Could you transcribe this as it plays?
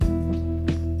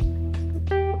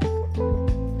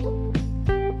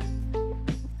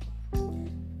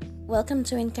Welcome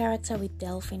to In Character with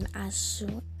Delphine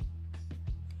Asu.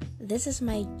 This is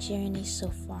my journey so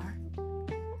far.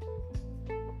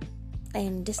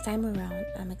 And this time around,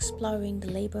 I'm exploring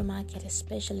the labor market,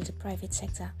 especially the private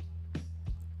sector.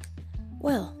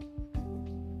 Well,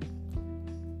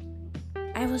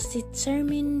 I was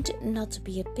determined not to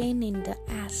be a pain in the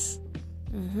ass.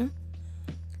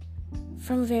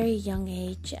 From a very young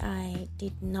age, I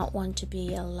did not want to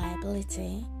be a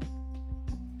liability.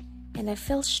 And I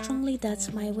felt strongly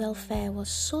that my welfare was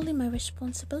solely my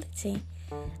responsibility.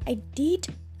 I did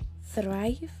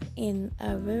thrive in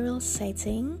a rural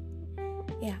setting,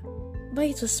 but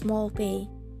it was small pay.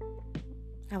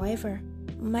 However,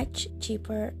 much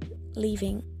cheaper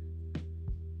living.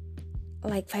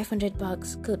 Like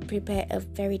 $500 could prepare a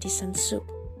very decent soup.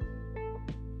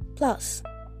 Plus,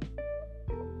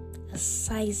 a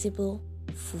sizable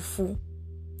fufu.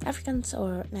 Africans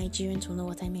or Nigerians will know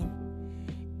what I mean.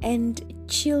 And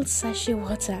chilled sachet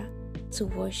water to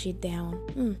wash it down.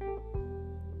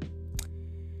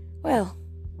 Well,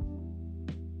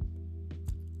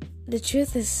 the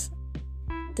truth is,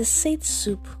 the said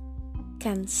soup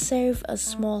can serve a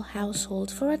small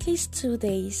household for at least 2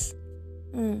 days.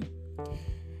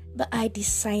 But I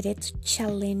decided to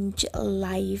challenge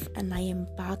life, and I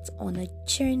embarked on a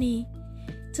journey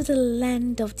to the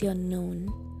land of the unknown,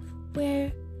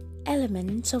 where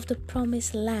elements of the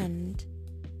promised land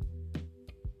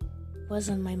was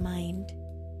on my mind.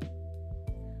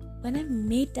 When I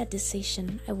made that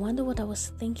decision, I wonder what I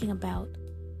was thinking about.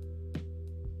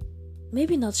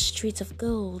 Maybe not streets of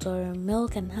gold or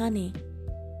milk and honey,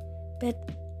 but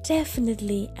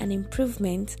definitely an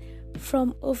improvement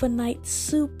from overnight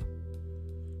soup,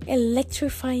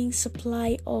 electrifying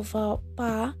supply of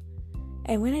power.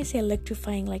 And when I say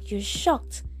electrifying, like you're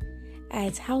shocked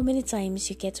at how many times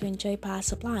you get to enjoy power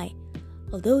supply,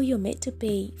 although you're made to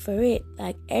pay for it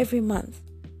like every month.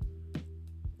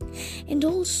 And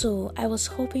also, I was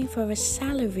hoping for a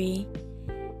salary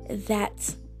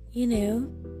that,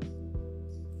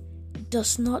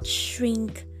 does not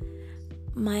shrink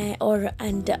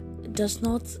does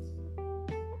not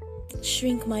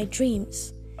shrink my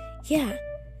dreams. I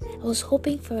was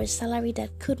hoping for a salary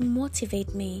that could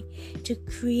motivate me to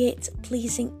create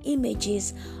pleasing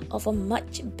images of a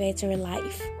much better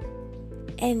life.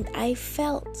 And I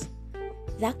felt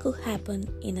that could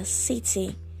happen in a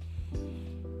city.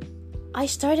 I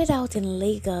started out in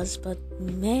Lagos, but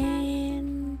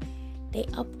man, the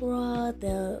uproar,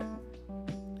 the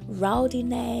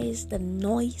rowdiness, the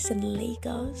noise in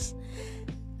Lagos,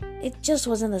 it just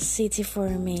wasn't a city for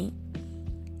me.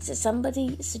 So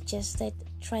somebody suggested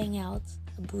trying out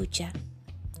Abuja,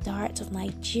 the heart of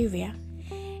Nigeria.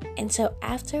 And so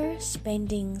after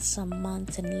spending some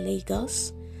months in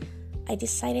Lagos, I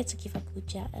decided to give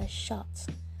Abuja a shot.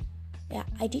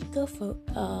 I did go for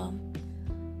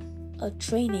a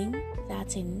training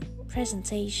that's in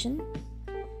presentation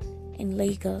in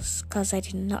Lagos because I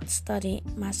did not study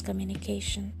mass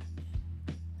communication.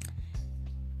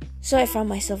 So I found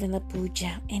myself in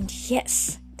Abuja, and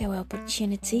yes, there were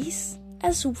opportunities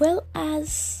as well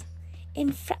as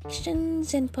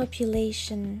infractions in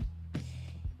population.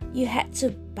 You had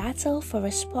to battle for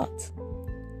a spot.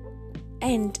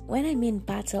 And when I mean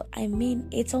battle, I mean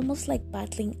it's almost like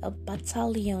battling a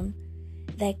battalion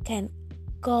that can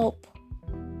gulp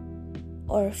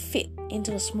or fit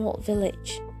into a small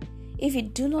village. If you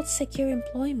do not secure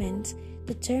employment,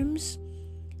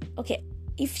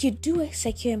 if you do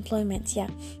secure employment,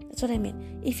 that's what I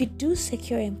mean. If you do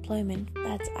secure employment,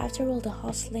 that's after all the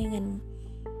hustling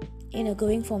and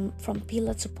going from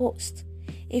pillar to post.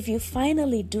 If you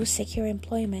finally do secure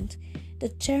employment, the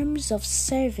terms of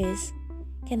service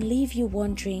can leave you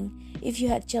wondering if you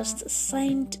had just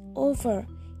signed over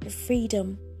your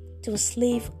freedom to a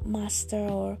slave master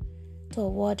or to a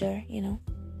warder,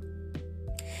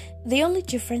 The only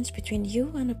difference between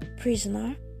you and a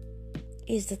prisoner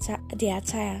is the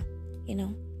attire,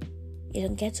 You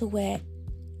don't get to wear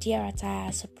their attire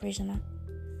as a prisoner.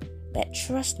 But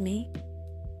trust me,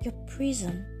 your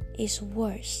prison is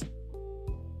worse.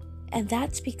 And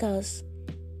that's because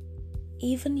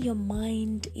even your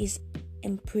mind is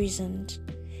imprisoned.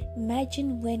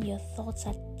 Imagine when your thoughts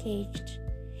are caged.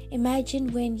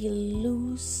 Imagine when you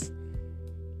lose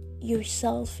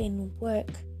yourself in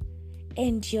work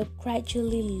and you're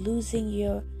gradually losing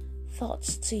your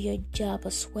thoughts to your job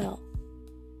as well.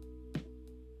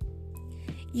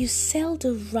 You sell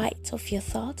the right of your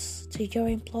thoughts to your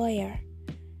employer.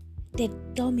 They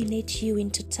dominate you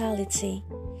in totality.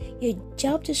 Your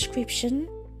job description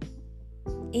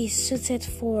is suited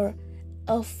for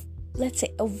a let's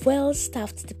say a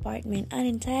well-staffed department, an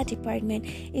entire department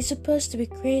is supposed to be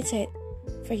created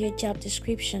for your job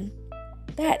description.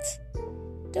 But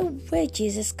the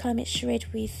wages is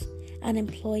commensurate with an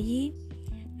employee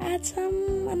at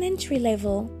an entry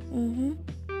level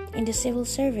in the civil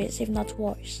service, if not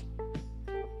worse.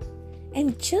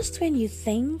 And just when you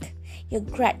think you're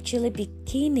gradually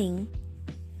beginning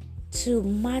to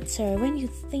matter, when you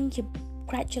think you're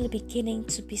gradually beginning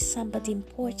to be somebody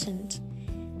important,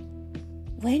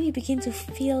 when you begin to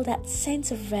feel that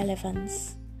sense of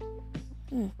relevance,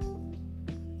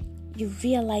 you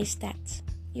realize that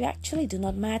you actually do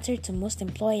not matter to most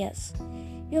employers.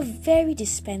 You're very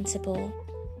dispensable.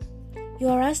 You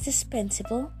are as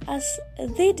dispensable as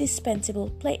the dispensable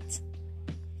plate.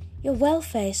 Your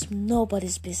welfare is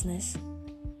nobody's business.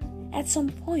 At some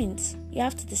point, you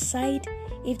have to decide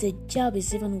if the job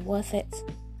is even worth it.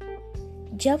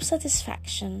 Job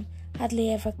satisfaction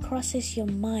hardly ever crosses your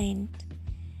mind,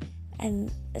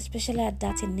 and especially at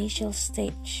that initial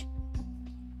stage.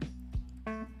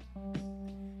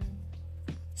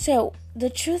 So, the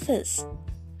truth is,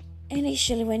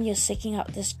 initially when you're seeking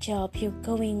out this job, you're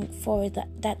going for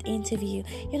that interview,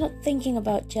 you're not thinking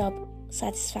about job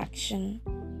satisfaction.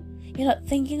 You're not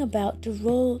thinking about the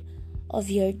role of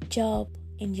your job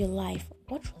in your life.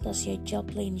 What role does your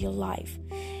job play in your life?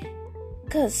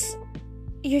 Because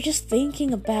you're just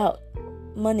thinking about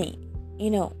money.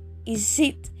 Is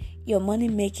it your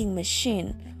money-making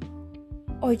machine?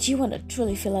 Or do you want to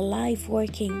truly feel alive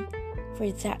working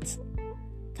for that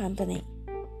company?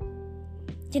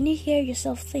 Can you hear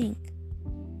yourself think?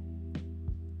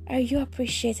 Are you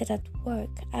appreciated at work?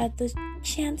 Are the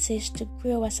chances to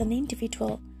grow as an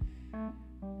individual,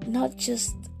 not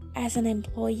just as an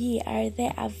employee, are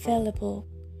they available?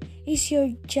 Is your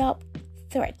job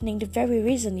threatening the very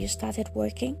reason you started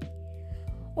working?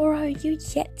 Or are you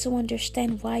yet to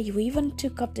understand why you even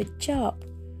took up the job?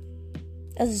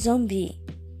 A zombie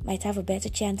might have a better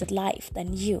chance at life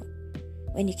than you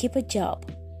when you keep a job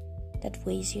that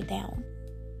weighs you down.